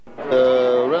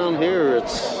Around here,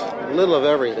 it's a little of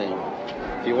everything.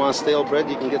 If you want stale bread,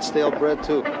 you can get stale bread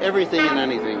too. Everything and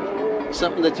anything.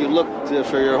 Something that you looked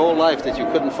for your whole life that you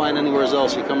couldn't find anywhere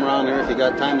else. You come around here, if you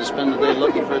got time to spend the day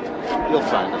looking for it, you'll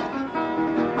find it.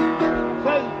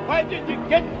 Says, why did you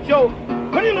get your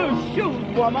pretty little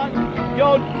shoes, woman?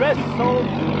 Your dress so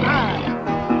fine.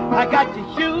 I got your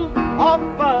shoes off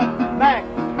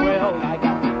Maxwell. I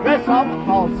got your dress off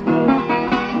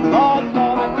Halston. Lord, Lord, I got your dress off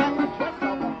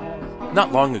Halston.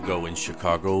 Not long ago in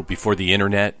Chicago, before the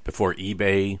internet, before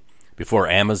eBay, before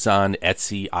Amazon,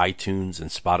 Etsy, iTunes, and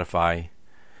Spotify,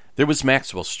 there was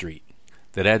Maxwell Street,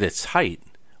 that at its height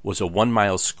was a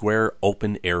 1-mile square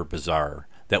open-air bazaar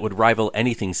that would rival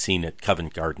anything seen at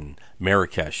Covent Garden,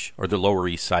 Marrakesh, or the Lower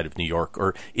East Side of New York,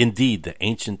 or indeed the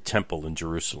ancient temple in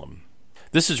Jerusalem.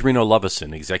 This is Reno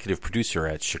Lovison, executive producer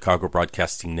at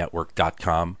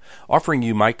ChicagoBroadcastingNetwork.com, offering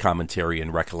you my commentary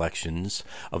and recollections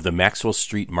of the Maxwell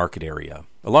Street market area,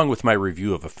 along with my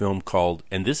review of a film called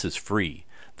And This Is Free,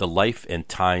 The Life and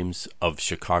Times of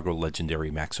Chicago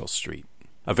legendary Maxwell Street.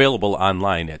 Available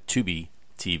online at Tubi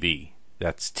TV.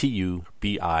 That's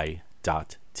TUBI.TV.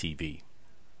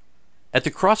 At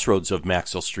the crossroads of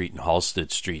Maxwell Street and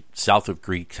Halsted Street, south of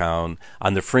Greektown,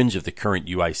 on the fringe of the current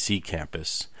UIC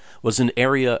campus, was an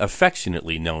area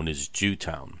affectionately known as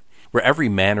Jewtown, where every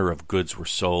manner of goods were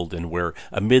sold and where,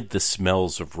 amid the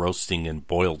smells of roasting and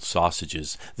boiled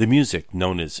sausages, the music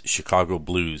known as Chicago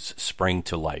blues sprang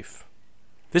to life.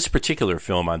 This particular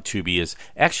film on Tubi is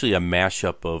actually a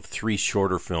mashup of 3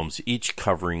 shorter films, each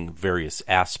covering various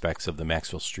aspects of the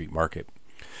Maxwell Street market,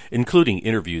 including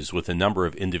interviews with a number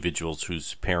of individuals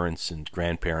whose parents and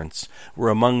grandparents were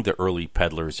among the early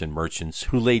peddlers and merchants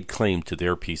who laid claim to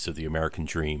their piece of the American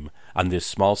dream on this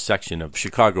small section of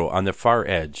Chicago on the far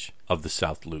edge of the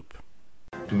South Loop.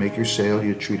 To make your sale,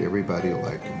 you treat everybody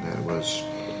alike, and that was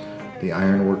the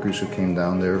iron workers who came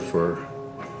down there for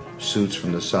suits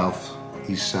from the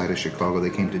southeast side of Chicago. They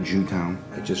came to Jewtown.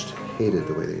 I just hated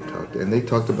the way they talked, and they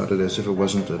talked about it as if it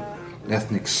wasn't an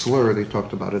ethnic slur. They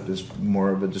talked about it as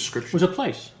more of a description. It was a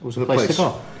place. It was a place to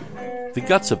go. The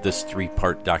guts of this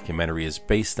 3-part documentary is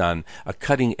based on a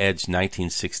cutting-edge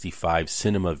 1965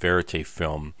 cinema verite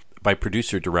film by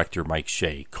producer-director Mike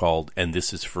Shea called And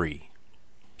This Is Free.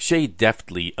 Shea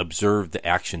deftly observed the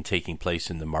action taking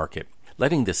place in the market,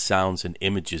 letting the sounds and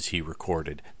images he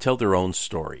recorded tell their own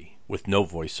story with no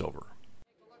voiceover.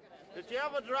 If you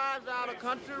ever drive down a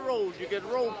country road, you get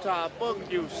road tire, bug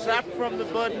juice, sap from the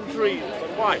budding trees,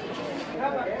 and white.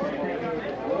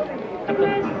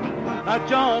 Now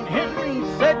John Henry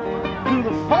said to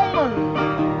the foreman, a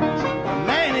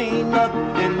man ain't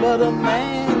nothing but a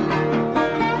man.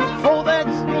 For that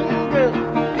steamer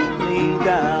lay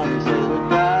down, he said, I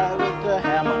die with the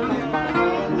hammer in my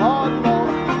hand. Lord, Lord,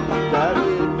 die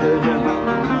with the hammer in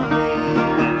my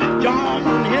hand. John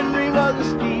Henry was a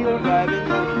steel driving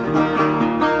man.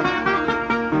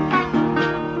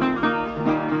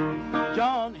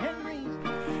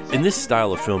 In this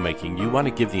style of filmmaking, you want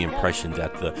to give the impression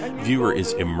that the viewer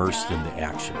is immersed in the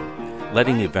action,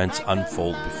 letting events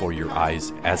unfold before your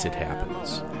eyes as it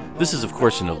happens. This is, of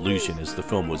course, an illusion, as the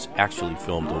film was actually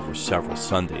filmed over several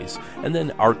Sundays and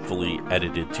then artfully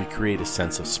edited to create a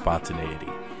sense of spontaneity.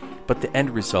 But the end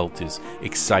result is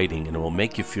exciting and it will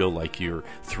make you feel like you're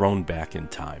thrown back in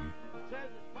time.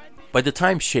 By the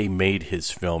time Shea made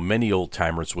his film, many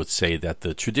old-timers would say that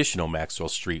the traditional Maxwell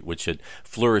Street, which had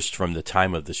flourished from the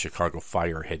time of the Chicago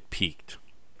fire, had peaked.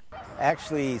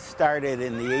 Actually started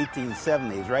in the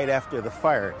 1870s, right after the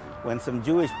fire, when some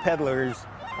Jewish peddlers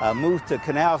moved to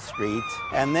Canal Street,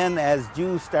 and then as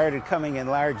Jews started coming in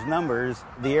large numbers,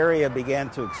 the area began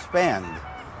to expand.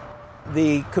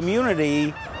 The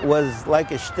community was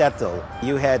like a shtetl.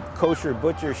 You had kosher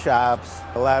butcher shops,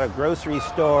 a lot of grocery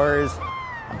stores,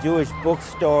 Jewish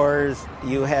bookstores.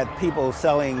 You had people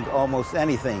selling almost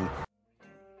anything.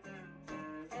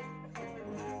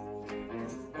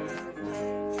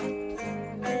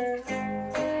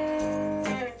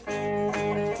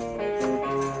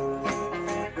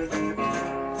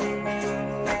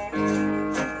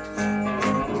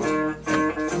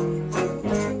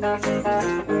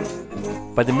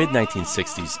 By the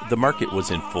mid-1960s, the market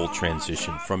was in full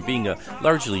transition from being a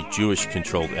largely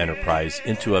Jewish-controlled enterprise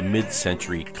into a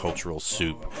mid-century cultural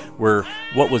soup, where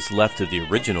what was left of the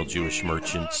original Jewish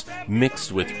merchants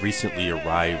mixed with recently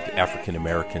arrived African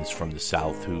Americans from the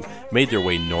South who made their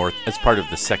way north as part of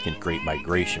the Second Great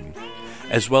Migration,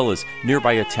 as well as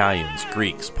nearby Italians,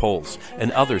 Greeks, Poles,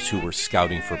 and others who were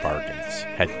scouting for bargains,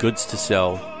 had goods to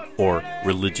sell, or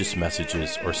religious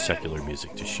messages or secular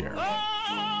music to share.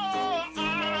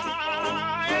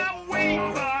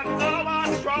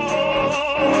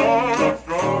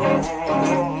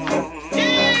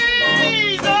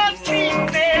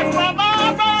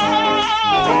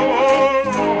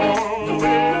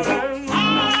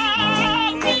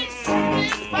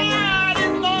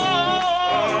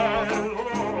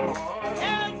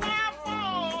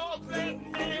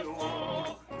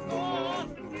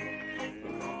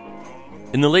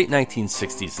 In the late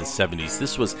 1960s and 70s,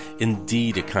 this was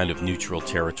indeed a kind of neutral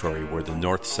territory where the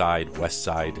North Side, West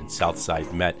Side, and South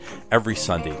Side met every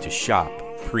Sunday to shop,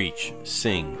 preach,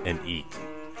 sing, and eat.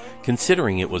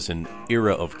 Considering it was an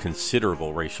era of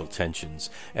considerable racial tensions,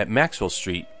 at Maxwell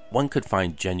Street one could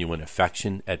find genuine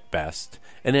affection at best,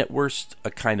 and at worst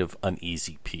a kind of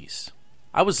uneasy peace.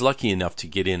 I was lucky enough to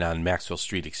get in on Maxwell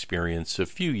Street experience a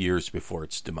few years before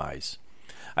its demise.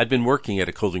 I'd been working at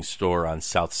a clothing store on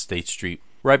South State Street,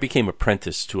 where I became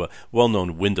apprenticed to a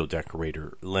well-known window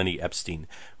decorator, Lenny Epstein,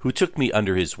 who took me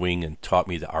under his wing and taught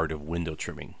me the art of window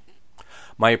trimming.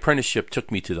 My apprenticeship took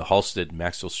me to the Halsted,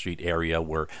 Maxwell Street area,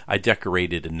 where I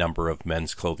decorated a number of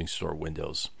men's clothing store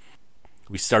windows.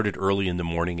 We started early in the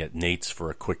morning at Nate's for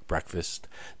a quick breakfast,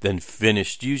 then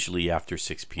finished usually after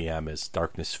 6 p.m. as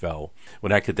darkness fell,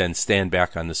 when I could then stand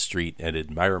back on the street and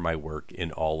admire my work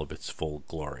in all of its full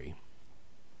glory.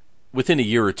 Within a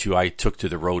year or two, I took to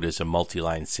the road as a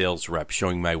multi-line sales rep,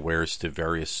 showing my wares to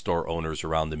various store owners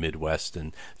around the Midwest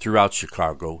and throughout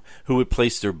Chicago, who would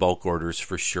place their bulk orders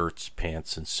for shirts,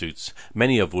 pants, and suits,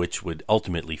 many of which would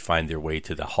ultimately find their way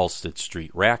to the Halsted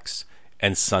Street racks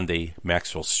and Sunday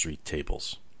Maxwell Street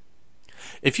tables.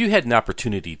 If you had an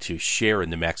opportunity to share in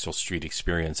the Maxwell Street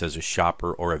experience as a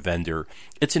shopper or a vendor,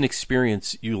 it's an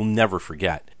experience you'll never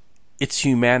forget. It's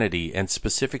humanity, and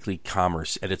specifically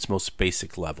commerce, at its most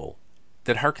basic level,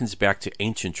 that harkens back to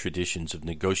ancient traditions of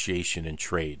negotiation and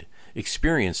trade,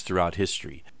 experienced throughout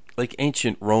history, like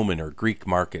ancient Roman or Greek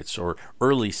markets, or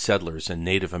early settlers and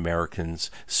Native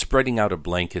Americans spreading out a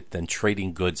blanket, then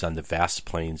trading goods on the vast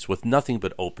plains with nothing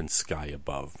but open sky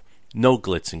above. No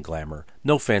glitz and glamour,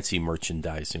 no fancy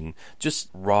merchandising, just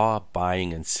raw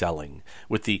buying and selling,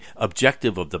 with the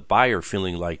objective of the buyer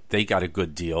feeling like they got a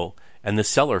good deal, and the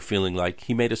seller feeling like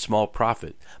he made a small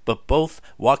profit, but both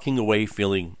walking away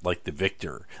feeling like the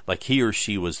victor, like he or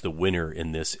she was the winner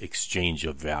in this exchange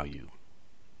of value.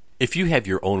 If you have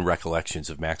your own recollections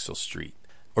of Maxwell Street,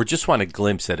 or just want a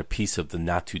glimpse at a piece of the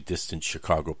not-too-distant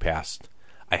Chicago past,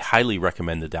 I highly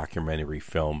recommend the documentary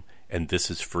film, and this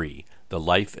is free, The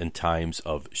Life and Times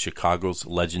of Chicago's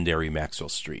Legendary Maxwell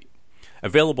Street.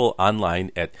 Available online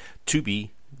at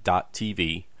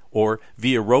Tubi.tv, or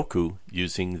via Roku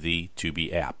using the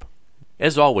Tubi app.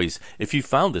 As always, if you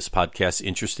found this podcast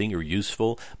interesting or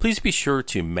useful, please be sure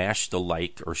to mash the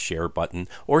like or share button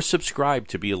or subscribe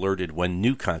to be alerted when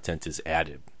new content is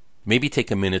added. Maybe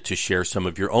take a minute to share some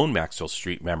of your own Maxwell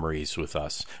Street memories with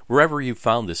us, wherever you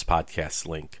found this podcast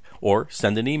link, or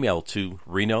send an email to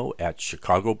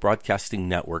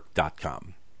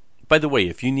reno@chicagobroadcastingnetwork.com. By the way,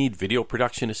 if you need video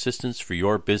production assistance for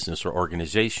your business or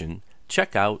organization,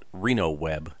 check out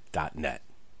renoweb.net.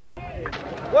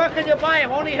 Where can you buy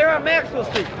them? Only here on Maxwell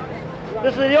Street.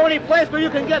 This is the only place where you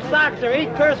can get socks or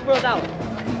 8 curves for $1.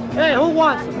 Hey, who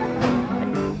wants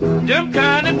them? Them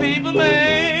kind of people,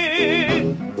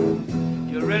 man,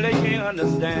 you really can't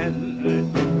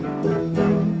understand.